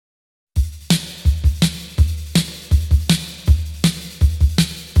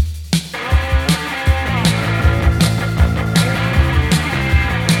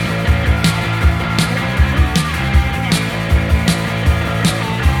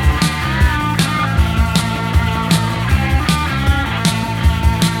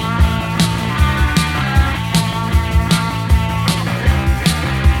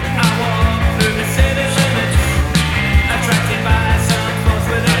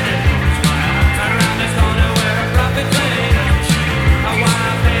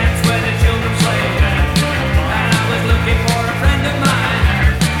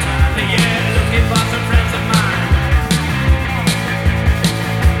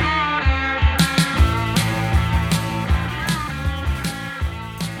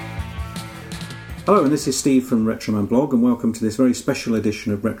Hello, and this is Steve from Retroman Blog, and welcome to this very special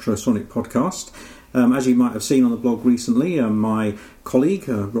edition of Retro Sonic Podcast. As you might have seen on the blog recently, my colleague,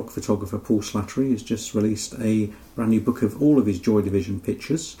 rock photographer Paul Slattery, has just released a brand new book of all of his Joy Division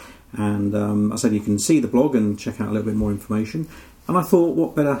pictures. And I said you can see the blog and check out a little bit more information. And I thought,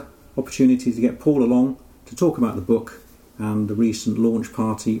 what better opportunity to get Paul along to talk about the book and the recent launch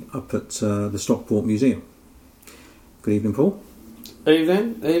party up at the Stockport Museum. Good evening, Paul.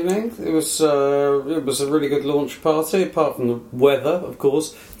 Evening. It was a really good launch party, apart from the weather, of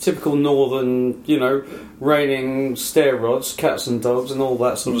course. Typical northern, raining stair rods, cats and dogs, and all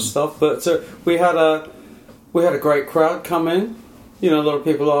that sort of stuff. But we had a great crowd come in. A lot of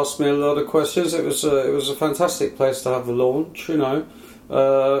people asked me a lot of questions. It was a fantastic place to have the launch. In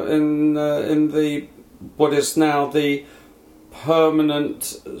the what is now the permanent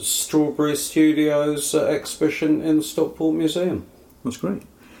Strawberry Studios exhibition in the Stockport Museum. That's great.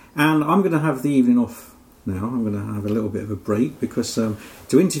 And I'm going to have the evening off now. I'm going to have a little bit of a break because to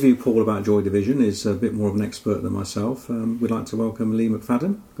interview Paul about Joy Division is a bit more of an expert than myself. We'd like to welcome Lee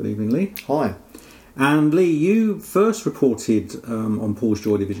McFadden. Good evening, Lee. Hi. And Lee, you first reported on Paul's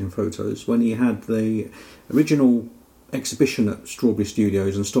Joy Division photos when he had the original exhibition at Strawberry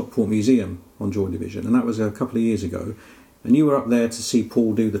Studios and Stockport Museum on Joy Division, and that was a couple of years ago. And you were up there to see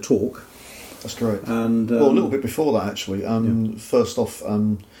Paul do the talk. That's correct. And a little bit before that, actually. First off,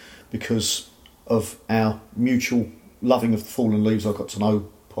 because of our mutual loving of the fallen leaves, I got to know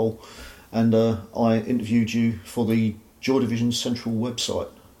Paul, and I interviewed you for the Joy Division Central website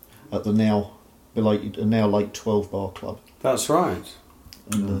at the now late 12 Bar Club. That's right.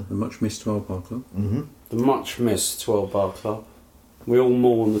 And, the much missed 12 Bar Club. Mm-hmm. The much missed 12 Bar Club. We all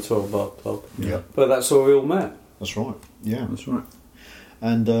mourn the 12 Bar Club. Yeah. But that's where we all met. That's right. Yeah. That's right.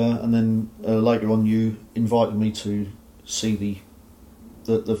 And then later on, you invited me to see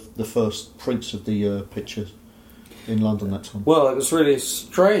the first prints of the pictures in London that time. Well, it was really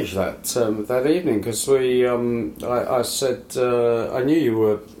strange that evening because I said I knew you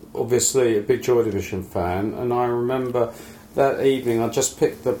were obviously a big Joy Division fan, and I remember that evening I just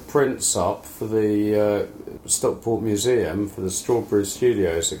picked the prints up for the Stockport Museum for the Strawberry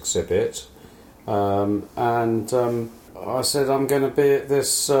Studios exhibit, and I said I'm going to be at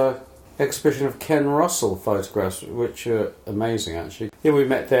this exhibition of Ken Russell photographs, which are amazing actually. Yeah, we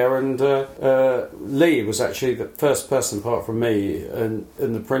met there, and Lee was actually the first person apart from me and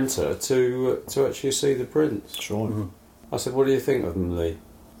the printer to actually see the prints. That's right. Mm-hmm. I said, what do you think of them, Lee?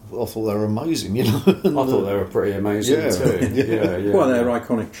 I thought they were amazing, I thought they were pretty amazing too. Yeah. Well, they're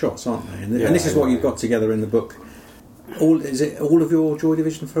iconic shots, aren't they? And this is what you've got together in the book. Is it all of your Joy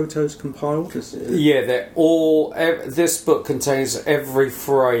Division photos compiled? Yeah, they're all. This book contains every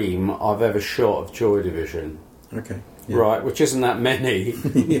frame I've ever shot of Joy Division. Okay. Yeah. Right, which isn't that many,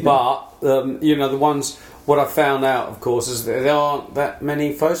 but the ones. What I found out, of course, is that there aren't that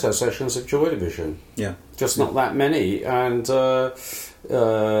many photo sessions of Joy Division. Yeah. Just not that many, and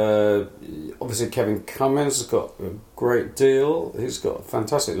obviously Kevin Cummins has got a great deal. He's got a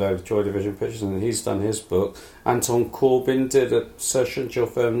fantastic load of Joy Division pictures, and he's done his book. Anton Corbin did a session. Joe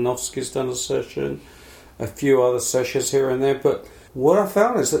Fermanovsky's done a session. A few other sessions here and there, but what I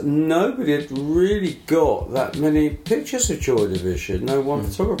found is that nobody had really got that many pictures of Joy Division. No one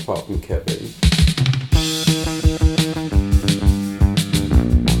photographer apart from Kevin.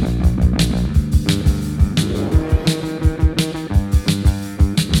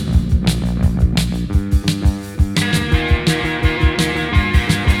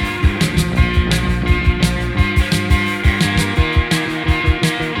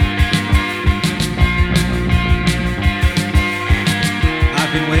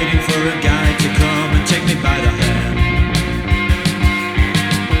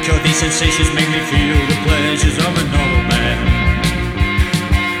 Sensations make me feel the pleasures of a normal man.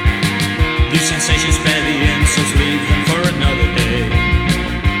 These sensations spare the insults, leave them for another day.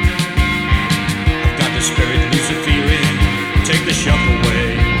 I've got the spirit, lose the feeling, take the shock away.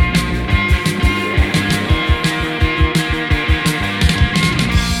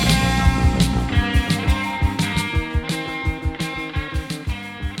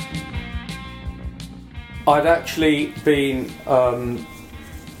 I'd actually been.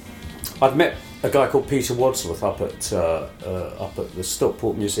 I'd met a guy called Peter Wadsworth up at the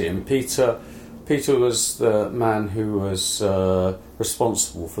Stockport Museum. Peter was the man who was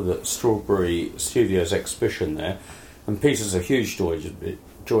responsible for the Strawberry Studios exhibition there, and Peter's a huge Joy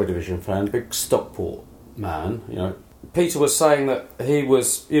Division fan, big Stockport man. Peter was saying that he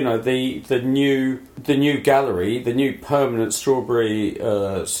was, the new gallery, the new permanent Strawberry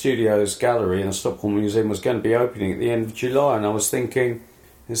Studios gallery in the Stockport Museum was going to be opening at the end of July, and I was thinking,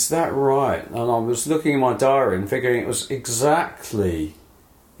 Is that right? And I was looking in my diary and figuring it was exactly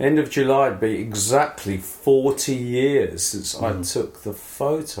end of July. It'd be exactly 40 years since I took the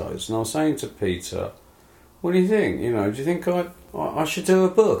photos. And I was saying to Peter, "What do you think? Do you think I should do a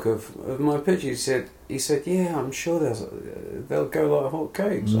book of my pictures?" He said, "Yeah, I'm sure they'll go like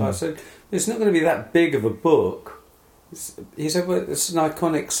hotcakes." I said, "It's not going to be that big of a book." He said, "Well, it's an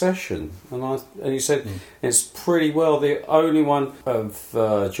iconic session," and he said, "It's pretty well the only one of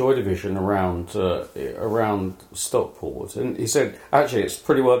Joy Division around Stockport." And he said, "Actually, it's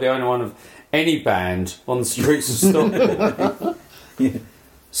pretty well the only one of any band on the streets of Stockport." Yeah.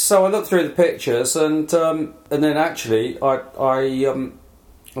 So I looked through the pictures, and then actually I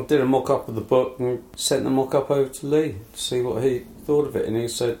did a mock-up of the book and sent the mock-up over to Lee to see what he thought of it, and he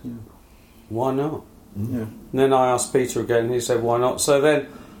said, "Why not?" Yeah. And then I asked Peter again, and he said, "Why not?" So then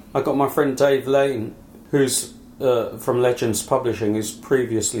I got my friend Dave Lane, who's from Legends Publishing, who's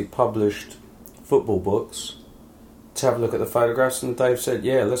previously published football books, to have a look at the photographs, and Dave said,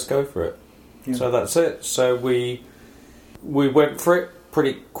 "Yeah, let's go for it." Yeah. So that's it. So we went for it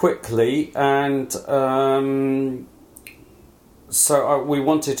pretty quickly, and we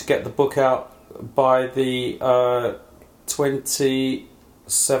wanted to get the book out by the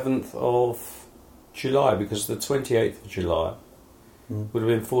 27th of July, because the 28th of July would have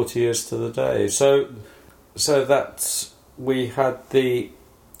been 40 years to the day. So that's, we had the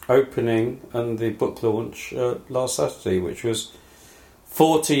opening and the book launch last Saturday, which was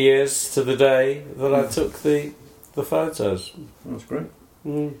 40 years to the day that I took the photos. That's great.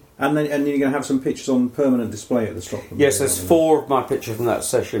 And then you're going to have some pictures on permanent display at the Stockholm. Yes, there's 4 of my pictures from that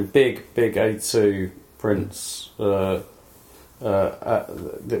session, big A2 prints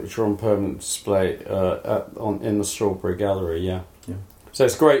which are on permanent display in the Strawberry Gallery. Yeah. So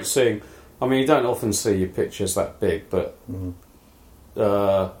it's great seeing. I mean, you don't often see your pictures that big, but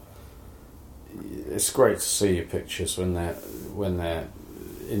it's great to see your pictures when they're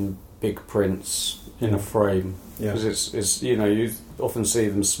in big prints in a frame. Because it's you often see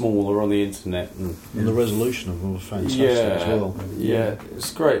them smaller on the internet, and the resolution of them was fantastic as well. Yeah,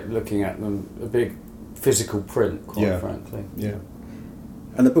 it's great looking at them, a big physical print, quite frankly. Yeah.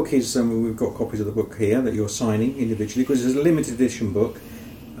 And the book is, we've got copies of the book here that you're signing individually, because it's a limited edition book.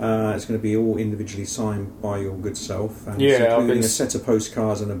 It's going to be all individually signed by your good self, and including a set of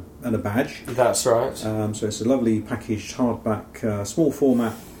postcards and a badge. That's right. So it's a lovely packaged hardback, small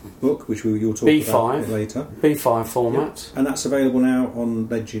format book, which you'll talk about a bit later. B5 format. And that's available now on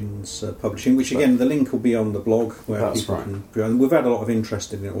Legends Publishing, which again, the link will be on the blog where people can. And we've had a lot of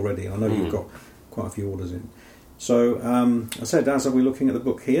interest in it already. I know you've got quite a few orders in. So, I said, as we're looking at the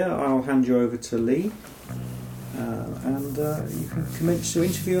book here, I'll hand you over to Lee, and you can commence your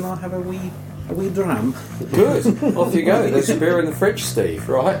interview, and I'll have a wee dram. Good. Off you go. There's a beer in the fridge, Steve.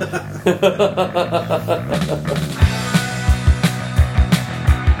 Right.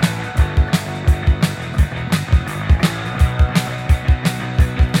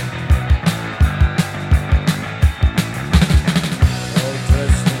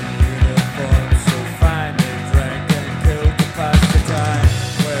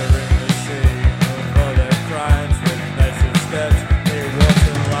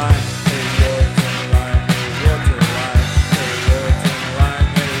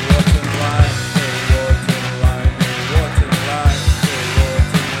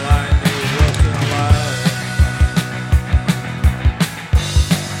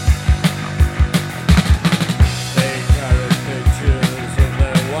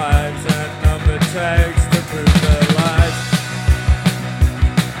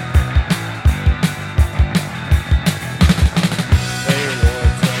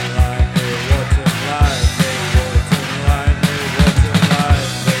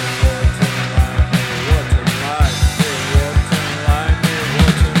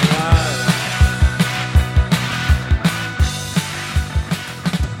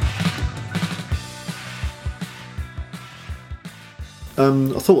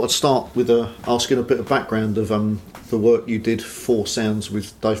 I thought I'd start with asking a bit of background of the work you did for Sounds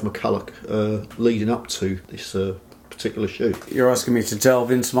with Dave McCulloch leading up to this particular shoot. You're asking me to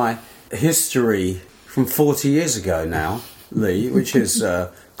delve into my history from 40 years ago now, Lee, which is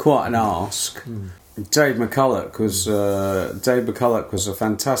quite an ask. Dave McCulloch was a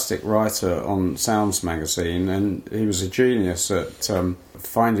fantastic writer on Sounds magazine, and he was a genius at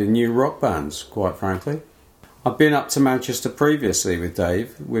finding new rock bands, quite frankly. I've been up to Manchester previously with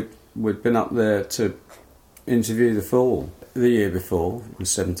Dave. We'd been up there to interview The Fall the year before, in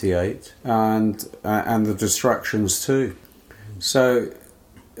 '78, and the Distractions too. So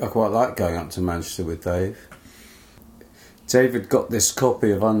I quite like going up to Manchester with Dave. David got this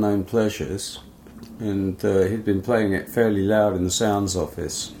copy of Unknown Pleasures, and he'd been playing it fairly loud in the sounds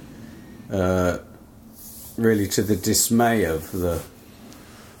office, really to the dismay of the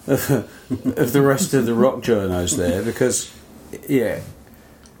of the rest of the rock journos there, because they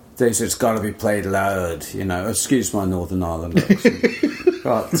said it's got to be played loud, excuse my Northern Ireland accent.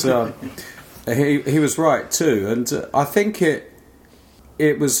 But he was right too, and I think it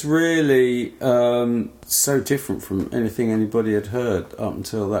was really so different from anything anybody had heard up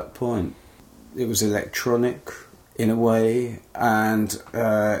until that point. It was electronic in a way, and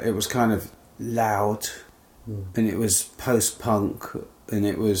it was kind of loud, and it was post-punk, and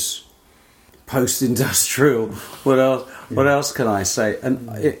it was post-industrial. What else? What else can I say? And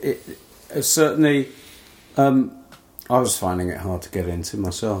it certainly, I was finding it hard to get into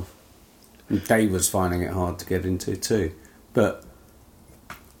myself. And Dave was finding it hard to get into too. But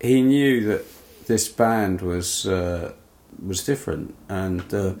he knew that this band was different,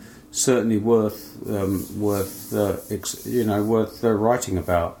 and certainly worth writing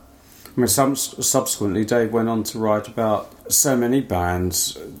about. I mean, subsequently, Dave went on to write about so many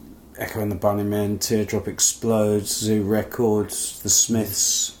bands: Echo and the Bunnymen, Teardrop Explodes, Zoo Records, The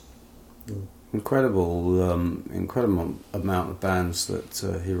Smiths. Incredible amount of bands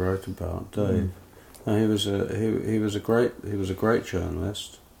that he wrote about. Dave, he was a great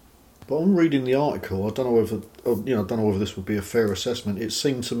journalist. But I'm reading the article. I don't know whether this would be a fair assessment. It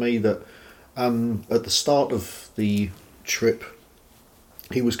seemed to me that at the start of the trip,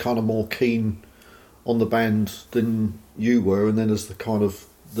 he was kind of more keen on the band than you were, and then as the kind of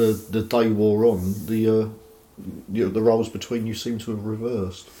the day wore on, the roles between you seem to have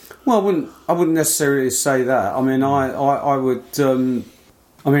reversed. Well, I wouldn't necessarily say that. I mean, I would.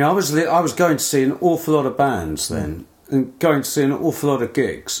 I was going to see an awful lot of bands then, and going to see an awful lot of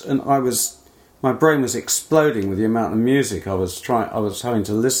gigs, and my brain was exploding with the amount of music I was having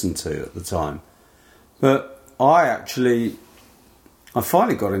to listen to at the time. But I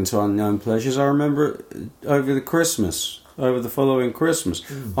finally got into Unknown Pleasures. I remember it over the following Christmas.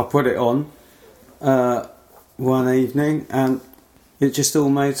 I put it on one evening, and it just all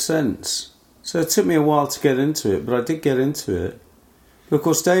made sense. So it took me a while to get into it, but I did get into it. But of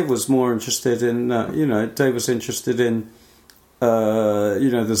course, Dave was more interested in, the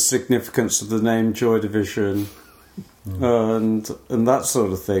significance of the name Joy Division and that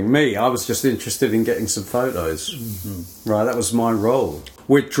sort of thing. Me, I was just interested in getting some photos. Right, that was my role.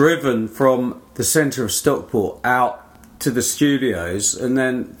 We'd driven from the centre of Stockport out to the studios, and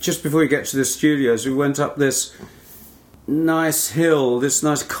then just before we get to the studios, we went up this nice hill, this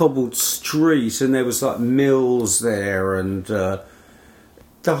nice cobbled street, and there was like mills there, and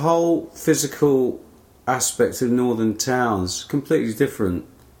the whole physical aspect of northern towns completely different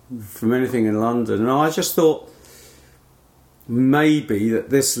from anything in London. And I just thought maybe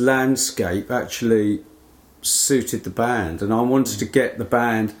that this landscape actually suited the band, and I wanted to get the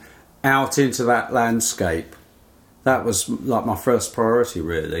band out into that landscape. That was like my first priority,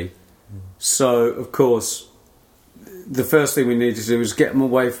 really. So, of course, the first thing we needed to do was get them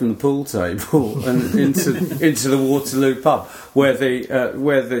away from the pool table and into the Waterloo pub where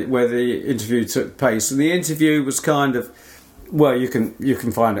the interview took place. And the interview was kind of, well, you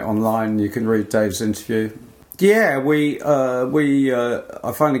can find it online. You can read Dave's interview. Yeah, we got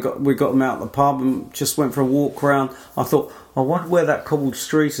them out of the pub and just went for a walk around. I thought, I wonder where that cobbled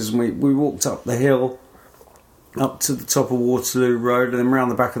street is. And we walked up the hill, up to the top of Waterloo Road, and then round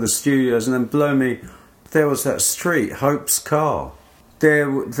the back of the studios, and then blow me, there was that street, Hope's Car. There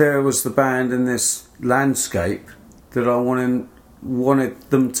was the band in this landscape that I wanted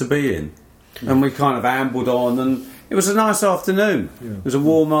them to be in. And we kind of ambled on, and it was a nice afternoon. Yeah. It was a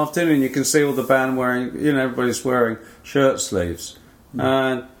warm afternoon. You can see all the band wearing, everybody's wearing shirt sleeves.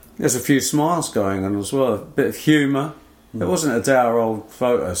 And there's a few smiles going on as well, a bit of humour. It wasn't a dour old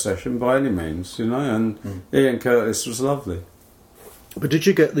photo session by any means, and Ian Curtis was lovely. But did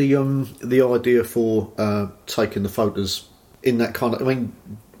you get the idea for taking the photos in that kind of... I mean,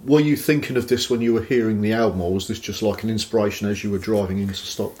 were you thinking of this when you were hearing the album, or was this just like an inspiration as you were driving into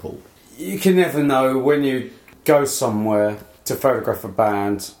Stockport? You can never know when you go somewhere to photograph a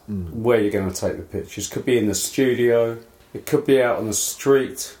band where you're going to take the pictures. Could be in the studio, it could be out on the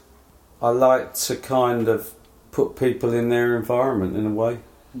street. I like to kind of put people in their environment in a way,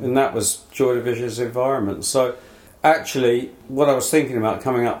 and that was Joy Division's environment. So actually, what I was thinking about,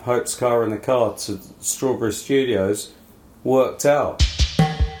 coming up Hope's Car in the car to Strawberry Studios, worked out.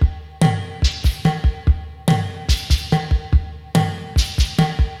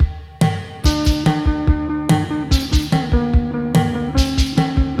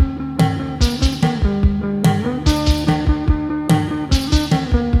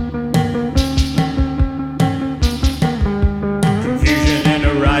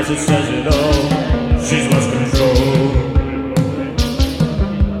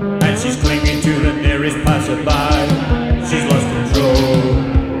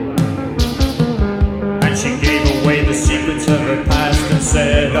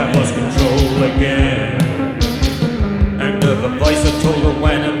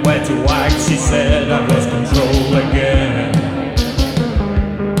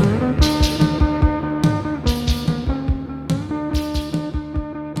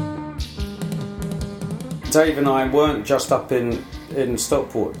 Dave and I weren't just up in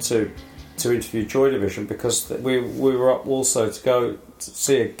Stockport to interview Joy Division, because we were up also to go to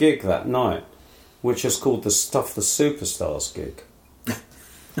see a gig that night, which is called the Stuff the Superstars gig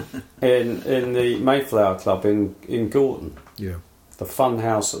in the Mayflower Club in Gorton. Yeah. The fun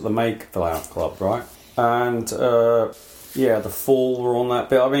house at the Mayflower Club, right? And the Fall were on that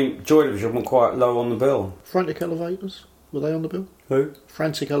bill. I mean, Joy Division were quite low on the bill. Frantic Elevators, were they on the bill? Who?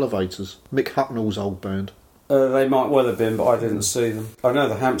 Frantic Elevators, Mick Hucknall's old band. They might well have been, but I didn't see them. I know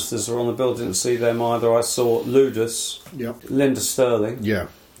the Hamsters are on the bill, didn't see them either. I saw Ludus, Linda Sterling. Yeah.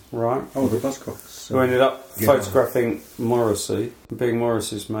 Right. Oh, the Buzzcocks. Who ended up photographing Morrissey, being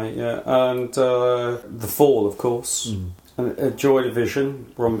Morrissey's mate, yeah. And The Fall, of course. And Joy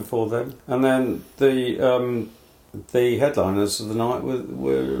Division were on before them. And then the headliners of the night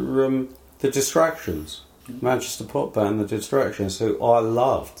were The Distractions. Manchester pop band, The Distractions, who I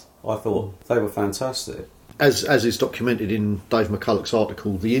loved. I thought they were fantastic. As is documented in Dave McCulloch's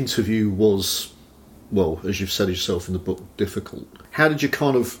article, the interview was, well, as you've said yourself in the book, difficult. How did you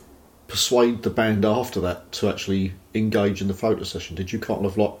kind of persuade the band after that to actually engage in the photo session? Did you kind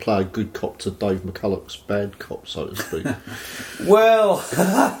of like play a good cop to Dave McCulloch's bad cop, so to speak? Well,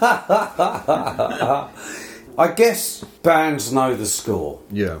 I guess bands know the score.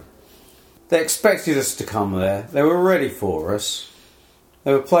 Yeah. They expected us to come there. They were ready for us.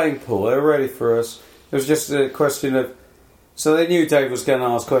 They were playing pool. They were ready for us. It was just a question of... So they knew Dave was going to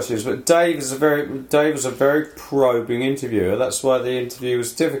ask questions, but Dave was a very probing interviewer. That's why the interview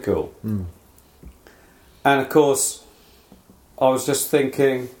was difficult. And of course, I was just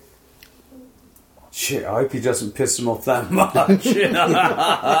thinking, shit, I hope he doesn't piss him off that much.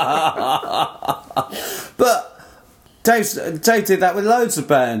 But Dave did that with loads of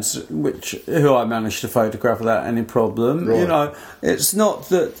bands, who I managed to photograph without any problem. Right. You know, it's not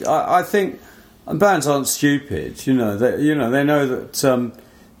that I think bands aren't stupid. They know that you're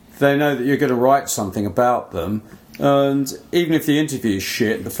going to write something about them, and even if the interview's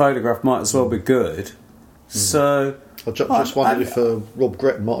shit, the photograph might as well be good. So I just wondered if Rob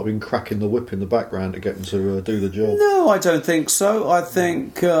Gretton might have been cracking the whip in the background to get him to do the job. No, I don't think so. I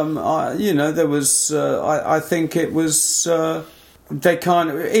think there was. I think it was. They kind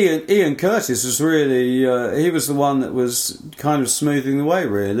of Ian Curtis was really. He was the one that was kind of smoothing the way.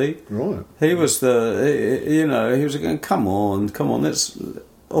 Really, right. He was he was going, come on, let's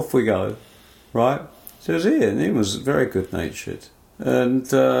off we go, right? So it was Ian. He was very good natured. And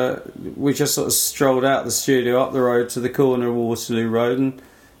we just sort of strolled out the studio up the road to the corner of Waterloo Road, and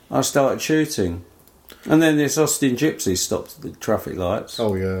I started shooting. And then this Austin Gypsy stopped at the traffic lights.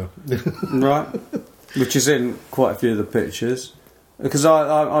 Oh yeah, right, which is in quite a few of the pictures. Because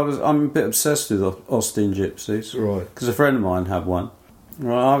I'm a bit obsessed with Austin Gypsies. Right. Because a friend of mine had one.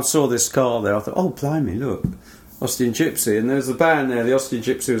 Right, I saw this car there. I thought, oh blimey, look, Austin Gypsy, and there's a band there. The Austin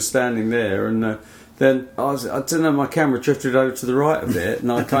Gypsy was standing there, and. Then I don't know, my camera drifted over to the right a bit,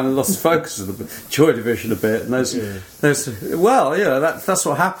 and I kind of lost focus of the Joy Division a bit. And that's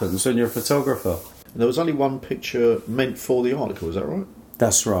what happens when you're a photographer. There was only one picture meant for the article, is that right?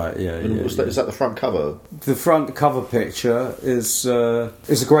 That's right. Yeah. Is that the front cover? The front cover picture is a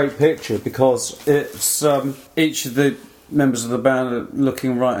great picture because it's each of the members of the band are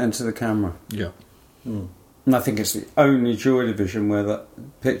looking right into the camera. Yeah. And I think it's the only Joy Division where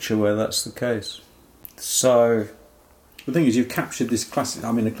that's the case. So, the thing is, you've captured this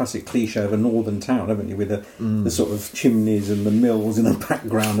classic cliche of a northern town, haven't you, with the sort of chimneys and the mills in the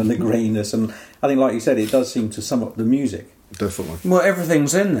background and the greyness, and I think, like you said, it does seem to sum up the music. Definitely. Well,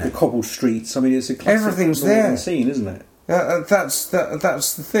 everything's in there. The cobbled streets. I mean, it's a classic everything's northern there. scene, isn't it? That's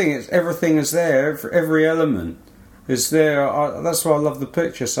the thing. Everything is there. Every element is there. That's why I love the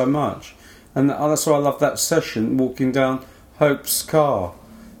picture so much, and that's why I love that session walking down Hope's car.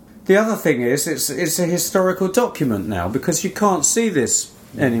 The other thing is, it's a historical document now because you can't see this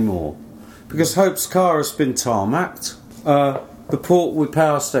anymore because Hope's car has been tarmacked. The Portwood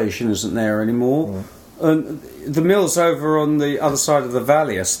power station isn't there anymore, and the mills over on the other side of the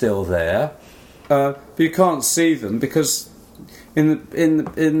valley are still there, but you can't see them because in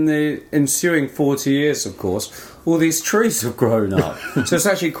the ensuing 40 years, of course, all these trees have grown up, so it's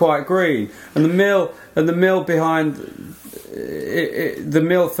actually quite green, and the mill behind. The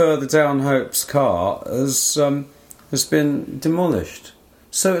mill further down Hope's car has been demolished,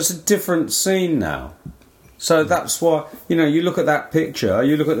 so it's a different scene now. So that's why you look at that picture.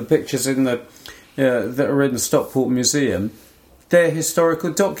 You look at the pictures in that are in the Stockport Museum. They're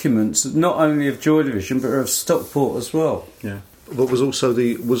historical documents, not only of Joy Division but of Stockport as well. Yeah. But was also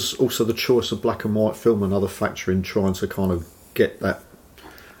the choice of black and white film another factor in trying to kind of get that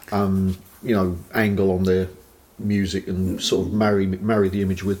angle on their music and sort of marry the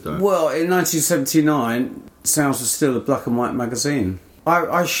image with that? Well, in 1979, Sounds was still a black and white magazine.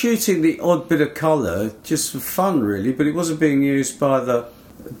 I was shooting the odd bit of colour just for fun, really, but it wasn't being used by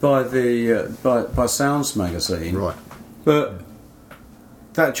Sounds magazine. Right. But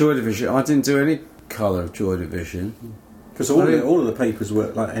that Joy Division, I didn't do any colour of Joy Division. Because all of the papers were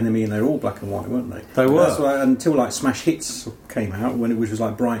like Enemy, and they were all black and white, weren't they? They were. That's why, until like Smash Hits came out, which was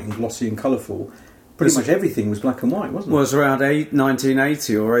like bright and glossy and colourful. Pretty much everything was black and white, wasn't it? Well, it was around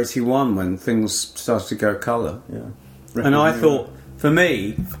 1980 or 81 when things started to go colour. Yeah. And I thought, for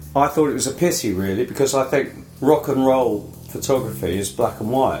me, I thought it was a pity, really, because I think rock and roll photography is black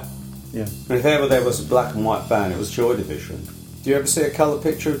and white. Yeah. And if ever there was a black and white band, it was Joy Division. Do you ever see a colour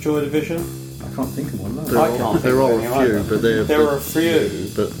picture of Joy Division? I can't think of one. No. There are a few, but there are a few,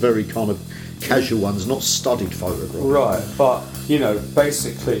 but very kind of casual ones, not studied photographs. Right, but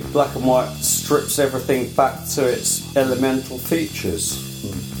basically, black and white strips everything back to its elemental features,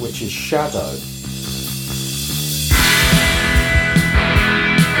 which is shadow.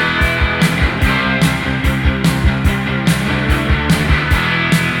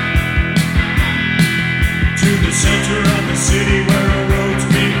 To the center of the city where a road's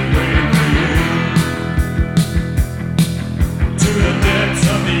been waiting for you. To the depths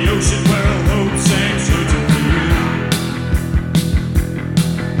of the ocean where a hope sang searching for you.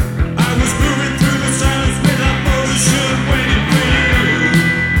 I was moving through the silence without motion, waiting for you.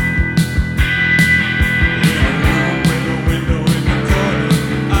 In a room with a window in the corner,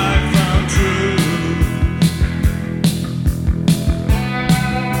 I found truth.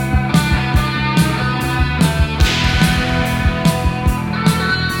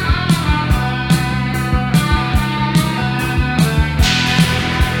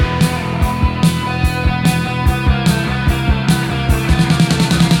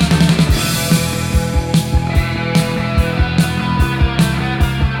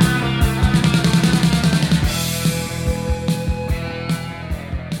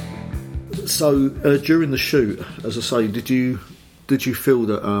 So during the shoot, as I say, did you feel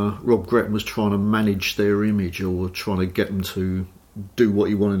that Rob Gretton was trying to manage their image or trying to get them to do what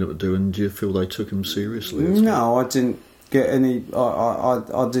he wanted them to do, and do you feel they took him seriously? No, I didn't get any.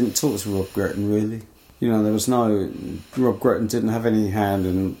 I didn't talk to Rob Gretton, really. There was no. Rob Gretton didn't have any hand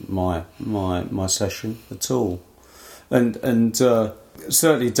in my session at all, and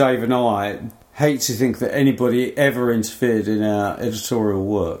certainly Dave and I hate to think that anybody ever interfered in our editorial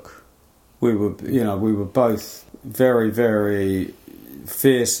work. We were both very, very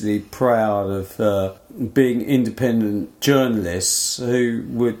fiercely proud of being independent journalists who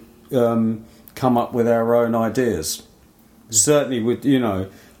would come up with our own ideas. Certainly,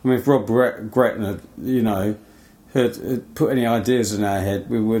 if Rob Gretton had put any ideas in our head,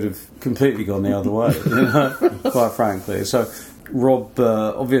 we would have completely gone the other way. Quite frankly. So Rob,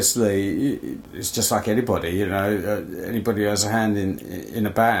 obviously, is just like anybody. Anybody who has a hand in a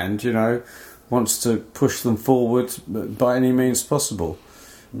band, wants to push them forward by any means possible.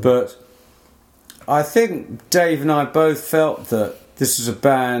 But I think Dave and I both felt that this is a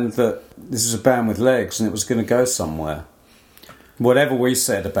band with legs, and it was going to go somewhere. Whatever we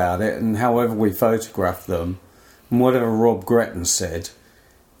said about it, and however we photographed them, and whatever Rob Gretton said,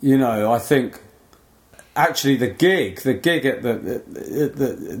 I think. Actually, the gig at the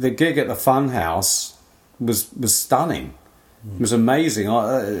Funhouse was stunning. It was amazing.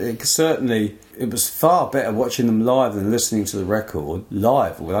 It was far better watching them live than listening to the record.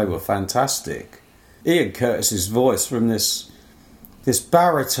 Live, they were fantastic. Ian Curtis's voice from this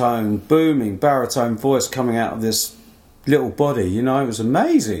booming baritone voice coming out of this little body. It was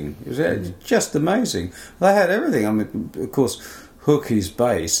amazing. It was just amazing. They had everything. I mean, of course, Hookie's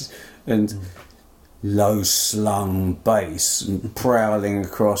bass and. Low slung bass and prowling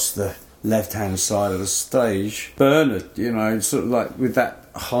across the left hand side of the stage. Bernard, sort of like with that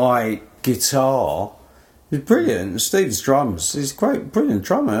high guitar, it was brilliant. Steve's drums, he's a brilliant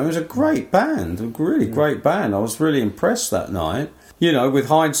drummer. It was a great band, a really great band. I was really impressed that night. With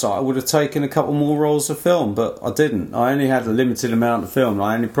hindsight, I would have taken a couple more rolls of film, but I didn't. I only had a limited amount of film.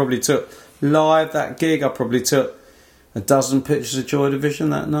 I only probably took live that gig. I probably took a dozen pictures of Joy Division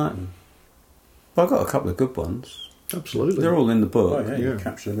that night. But I got a couple of good ones. Absolutely. They're all in the book. Oh, yeah, you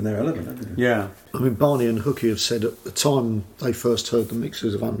capture them in their element, haven't you? Yeah. I mean, Barney and Hookie have said at the time they first heard the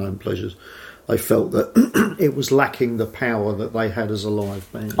mixes of Unknown Pleasures, they felt that it was lacking the power that they had as a live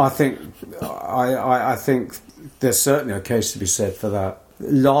band. I think there's certainly a case to be said for that.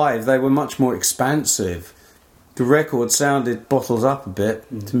 Live, they were much more expansive. The record sounded bottled up a bit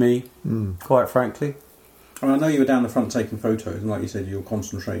to me, quite frankly. I know you were down the front taking photos, and like you said, you were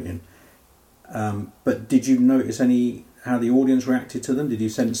concentrating. But did you notice how the audience reacted to them? Did you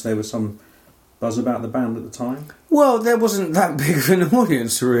sense there was some buzz about the band at the time? Well, there wasn't that big of an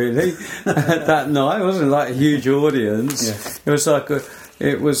audience really that night. It wasn't like a huge audience. Yeah. It was like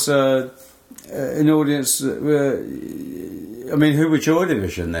an audience that were. I mean, who were Joy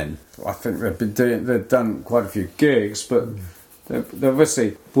Division then? I think they'd done quite a few gigs, but they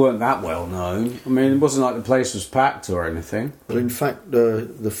obviously weren't that well known. I mean, it wasn't like the place was packed or anything. But in fact,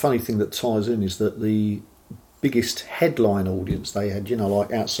 the funny thing that ties in is that the biggest headline audience they had,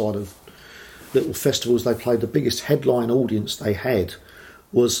 like outside of little festivals they played, the biggest headline audience they had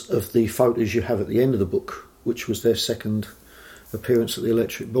was of the photos you have at the end of the book, which was their second appearance at the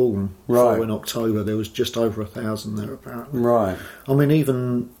Electric Ballroom. Right. So in October there was just over 1,000 there apparently. Right. I mean,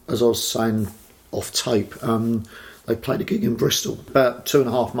 even as I was saying off tape, they played a gig in Bristol about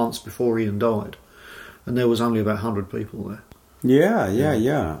 2.5 months before Ian died, and there was only about 100 people there. Yeah.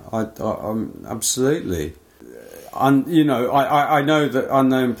 I'm absolutely. I know that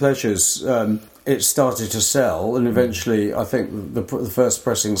Unknown Pleasures. It started to sell, and eventually, I think the first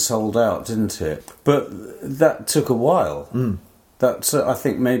pressing sold out, didn't it? But that took a while. I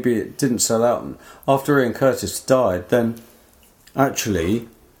think maybe it didn't sell out after Ian Curtis died. Then, actually,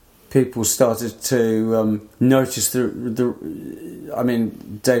 people started to notice I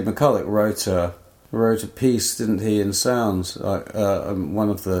mean, Dave McCulloch wrote a piece, didn't he, in Sounds? One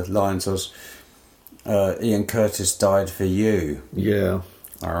of the lines was, "Ian Curtis died for you." Yeah,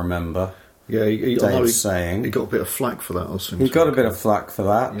 I remember. Yeah, Dave saying he got a bit of flack for that. He got a bit of flack for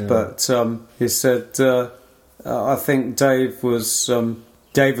that, yeah. But he said, I think Dave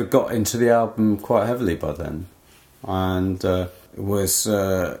had got into the album quite heavily by then, and was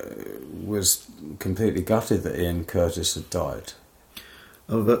completely gutted that Ian Curtis had died.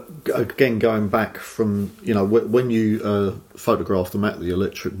 But again, going back from when you photographed them at the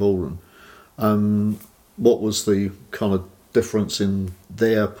Electric Ballroom, what was the kind of difference in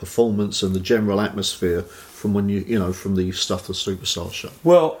their performance and the general atmosphere from when from the Stuff the Superstar show?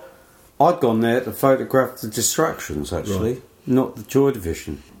 Well, I'd gone there to photograph the Distractions, actually, Right. not the Joy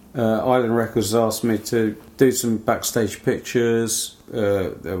Division. Island Records asked me to do some backstage pictures,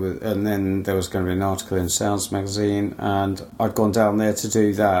 and then there was going to be an article in Sounds magazine, and I'd gone down there to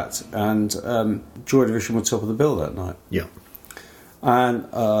do that, and Joy Division were top of the bill that night. Yeah. And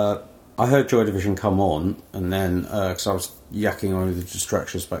I heard Joy Division come on, and then because I was yakking on with the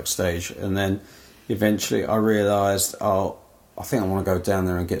Distractions backstage, and then eventually I realised, I think I want to go down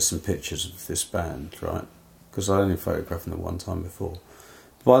there and get some pictures of this band, right? Because I only photographed them one time before.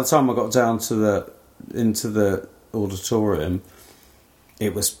 By the time I got down into the auditorium,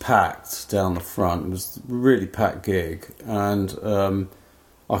 it was packed down the front. It was a really packed gig, and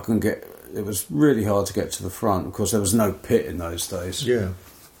it was really hard to get to the front because there was no pit in those days. Yeah.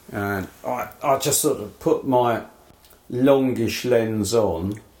 And I just sort of put my longish lens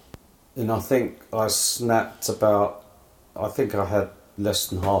on, and I think I snapped I think I had less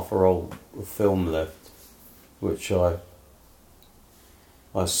than half a roll of film left, which I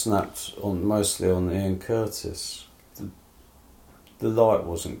snapped mostly on Ian Curtis. The light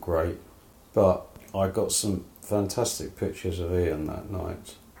wasn't great, but I got some fantastic pictures of Ian that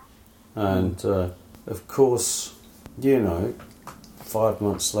night. And of course, 5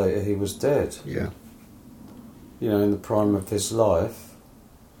 months later he was dead. Yeah. In the prime of his life,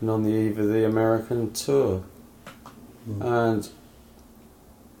 and on the eve of the American tour. And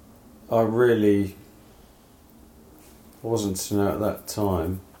I really wasn't to know at that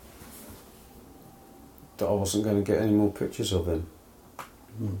time that I wasn't going to get any more pictures of him.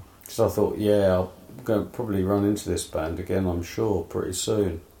 Because I thought, I'll probably run into this band again, I'm sure, pretty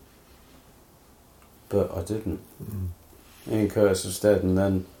soon. But I didn't. Ian Curtis was dead, and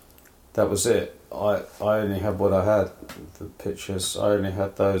then that was it. I only had what I had, the pictures. I only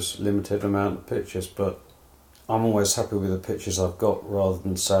had those limited amount of pictures, but I'm always happy with the pictures I've got rather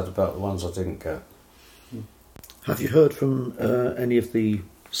than sad about the ones I didn't get. Have you heard from any of the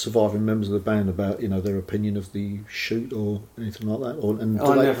surviving members of the band about their opinion of the shoot or anything like that?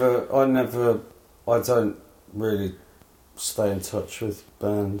 I don't really stay in touch with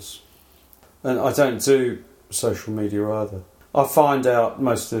bands, and I don't do social media either. I find out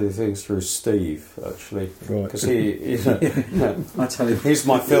most of the things through Steve, actually, because I tell him he's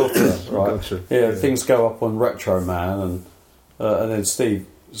my filter, right? Gotcha. Yeah, things go up on Retro Man, and then Steve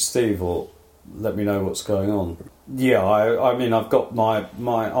will let me know what's going on. Yeah, I mean, I've got my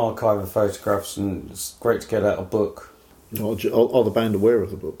archive of photographs, and it's great to get out a book. Are the band aware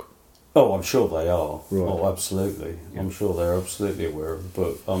of the book? Oh, I'm sure they are. Right. Oh, absolutely. Yeah. I'm sure they're absolutely aware of the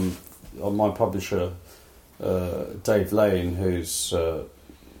book. My publisher, Dave Lane, who's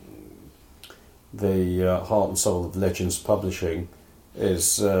the heart and soul of Legends Publishing,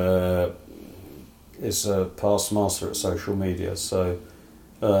 is a past master at social media. So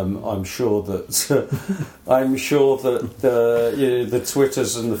I'm sure that the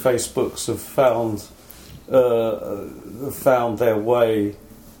Twitters and the Facebooks have found their way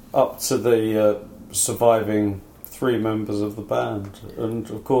up to the surviving 3 members of the band, and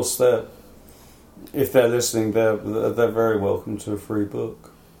of course if they're listening, they're very welcome to a free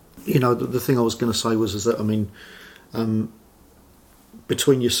book. You know, the thing I was going to say was that, I mean,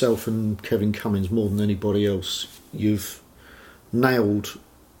 between yourself and Kevin Cummins, more than anybody else, you've nailed,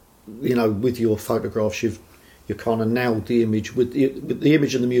 you know, with your photographs, you kind of nailed the image. With the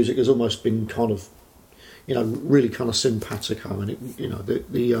image and the music has almost been kind of, you know, really kind of simpatico, and it, you know,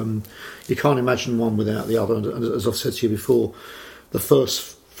 you can't imagine one without the other. And as I've said to you before, the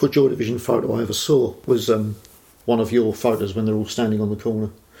first For Joy Division photo I ever saw was one of your photos when they're all standing on the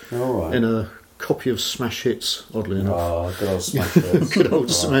corner. All right. In a copy of Smash Hits, oddly enough. Oh, good old Smash Hits. Good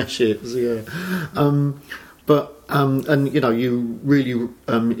old Smash Hits, yeah. And you know, you really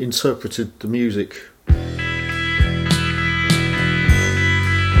interpreted the music.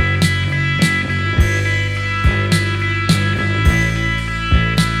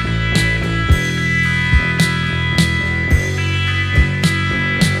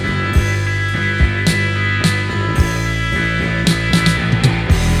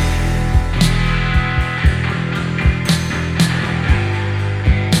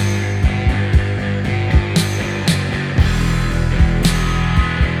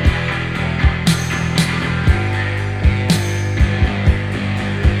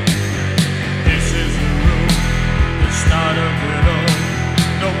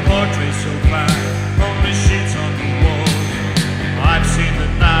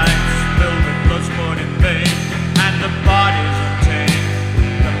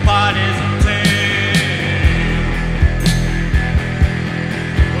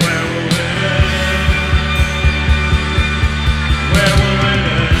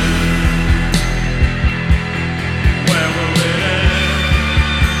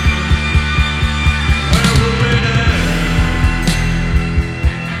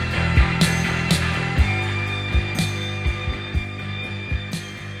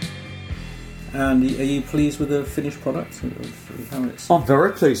 And are you pleased with the finished product? How it's... I'm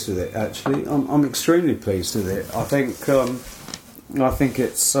very pleased with it. Actually, I'm extremely pleased with it. I think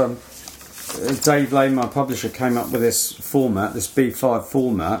it's Dave Lane, my publisher, came up with this format, this B5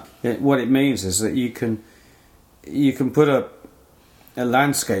 format. What it means is that you can put a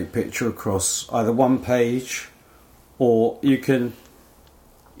landscape picture across either one page, or you can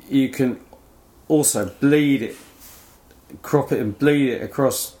also bleed it, crop it and bleed it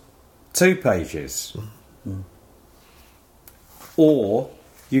across 2 pages. Or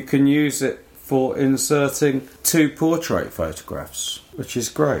you can use it for inserting 2 portrait photographs, which is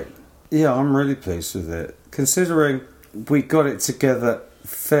great. Yeah, I'm really pleased with it. Considering we got it together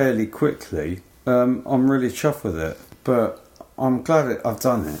fairly quickly, I'm really chuffed with it. But I'm glad I've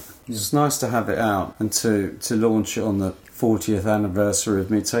done it. It's nice to have it out and to launch it on the 40th anniversary of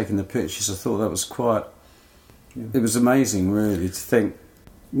me taking the pictures. I thought that was quite... It was amazing, really, to think,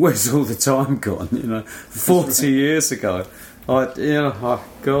 where's all the time gone? 40 years ago. God.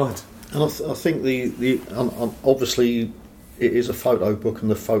 And I think the obviously it is a photo book, and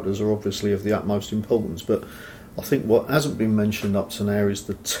the photos are obviously of the utmost importance. But I think what hasn't been mentioned up to now is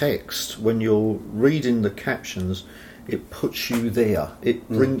the text. When you're reading the captions, it puts you there. It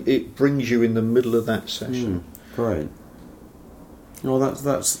brings you in the middle of that session. Great. Well,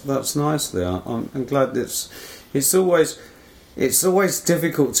 that's nice there. I'm glad it's always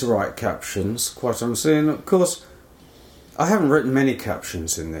difficult to write captions, quite honestly, and of course I haven't written many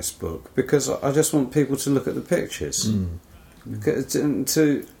captions in this book because I just want people to look at the pictures.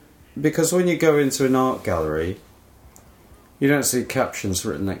 Because when you go into an art gallery, you don't see captions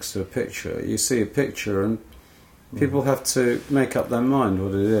written next to a picture. You see a picture and people have to make up their mind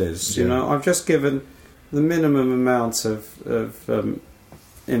what it is. I've just given the minimum amount of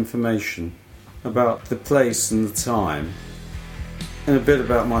information about the place and the time, and a bit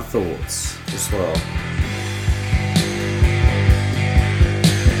about my thoughts as well.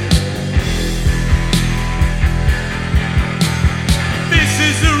 This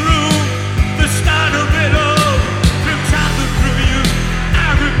is the room, the start of it all. From childhood through you,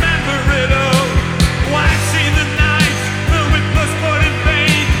 I remember it all. Oh, I've seen the nights filled with blood, sport and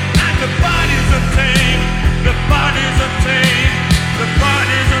pain, and the bodies obtained, the bodies obtained, the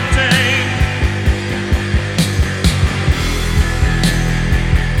bodies obtained.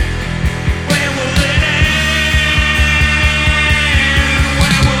 Where will it end?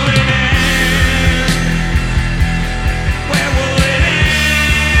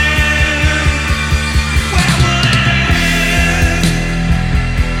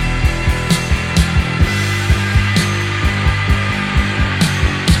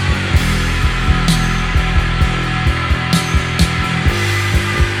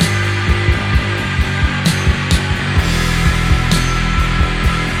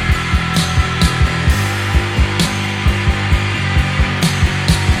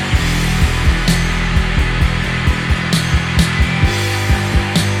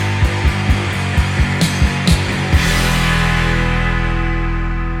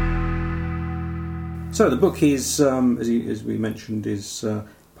 So the book is, as we mentioned, is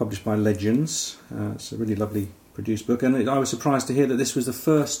published by Legends. It's a really lovely produced book, and I was surprised to hear that this was the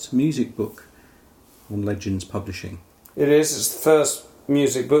first music book on Legends Publishing. It is. It's the first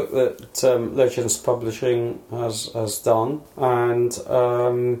music book that Legends Publishing has done, and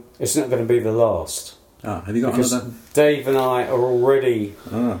it's not going to be the last. Have you got Because another? Dave and I are already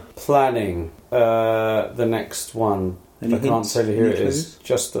Ah, planning the next one. Any I can't hints? tell you who Any it is clues?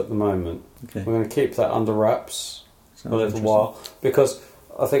 just at the moment. Okay. We're going to keep that under wraps Sounds a little interesting. while, because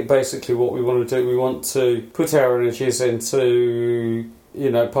I think basically what we want to do, we want to put our energies into,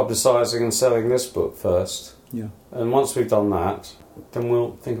 publicising and selling this book first. Yeah. And once we've done that, then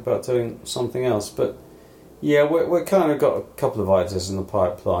we'll think about doing something else. But yeah, we're kind of got a couple of ideas in the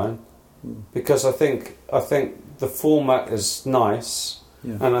pipeline, because I think the format is nice,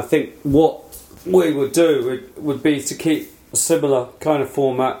 Yeah. and I think what we would do would be to keep a similar kind of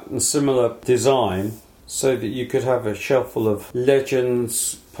format and similar design, so that you could have a shelf full of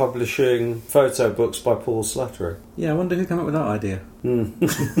Legends Publishing photo books by Paul Slattery. Yeah, I wonder who came up with that idea. Mm.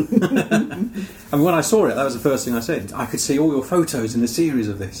 I mean, when I saw it, that was the first thing I said. I could see all your photos in a series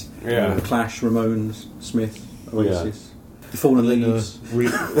of this. Yeah. The Clash, Ramones, Smith, Oasis, The Fallen And then, Leaves,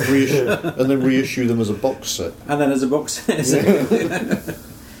 reissue them as a box set. and then as a box set.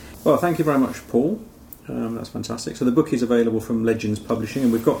 Well, thank you very much, Paul. That's fantastic. So the book is available from Legends Publishing,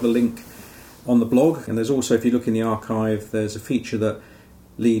 and we've got the link on the blog. And there's also, if you look in the archive, there's a feature that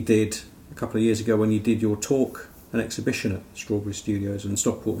Lee did a couple of years ago when you did your talk and exhibition at Strawberry Studios and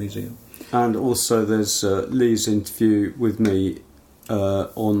Stockport Museum. And also there's Lee's interview with me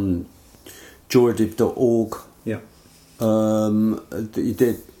on joydiv.org Yeah. that you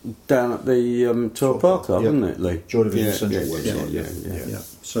did down at the 12 Bar Club, Yeah. wasn't it, Lee? Joy Division Yeah, Central yeah, website. yeah.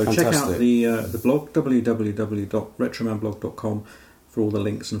 So check out Fantastic. the blog, www.retromanblog.com, for all the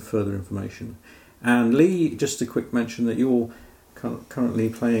links and further information. And Lee, just a quick mention that you're currently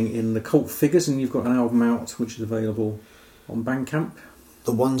playing in the Cult Figures, and you've got an album out which is available on Bandcamp.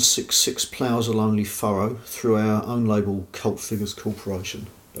 The 166 Ploughs a Lonely Furrow, through our own label Cult Figures Corporation,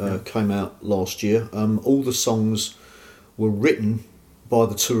 came out last year. All the songs were written by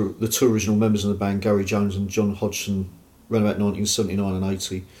the two original members of the band, Gary Jones and John Hodgson, around about 1979 and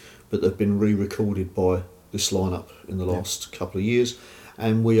 80, but they've been re-recorded by this lineup in the last couple of years.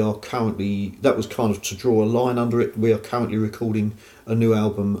 And we are currently, that was kind of to draw a line under it, we are currently recording a new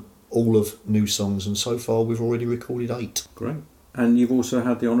album, all of new songs, and so far we've already recorded 8. Great. And you've also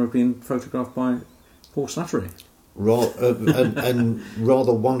had the honour of being photographed by Paul Slattery. And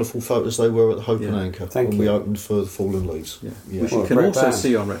rather wonderful photos they were at the Hope and Yeah. Anchor Thank when you. we opened for the Fallen Leaves. Yeah. Yeah. Which Well, you can great also band.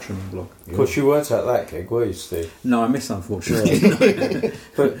 see on Retroman blog. Of course, you weren't at that gig, were you, Steve? No, I missed, unfortunately. Yeah.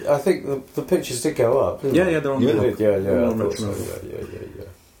 But I think the pictures did go up, didn't Yeah, they? yeah, they're on Yeah. the blog. Yeah, They're I on thought so. Retroman. Yeah.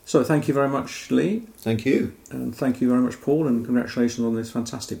 So thank you very much, Lee, Thank you. and thank you very much, Paul, and congratulations on this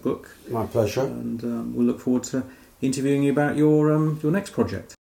fantastic book. My pleasure. And we'll look forward to interviewing you about your next project.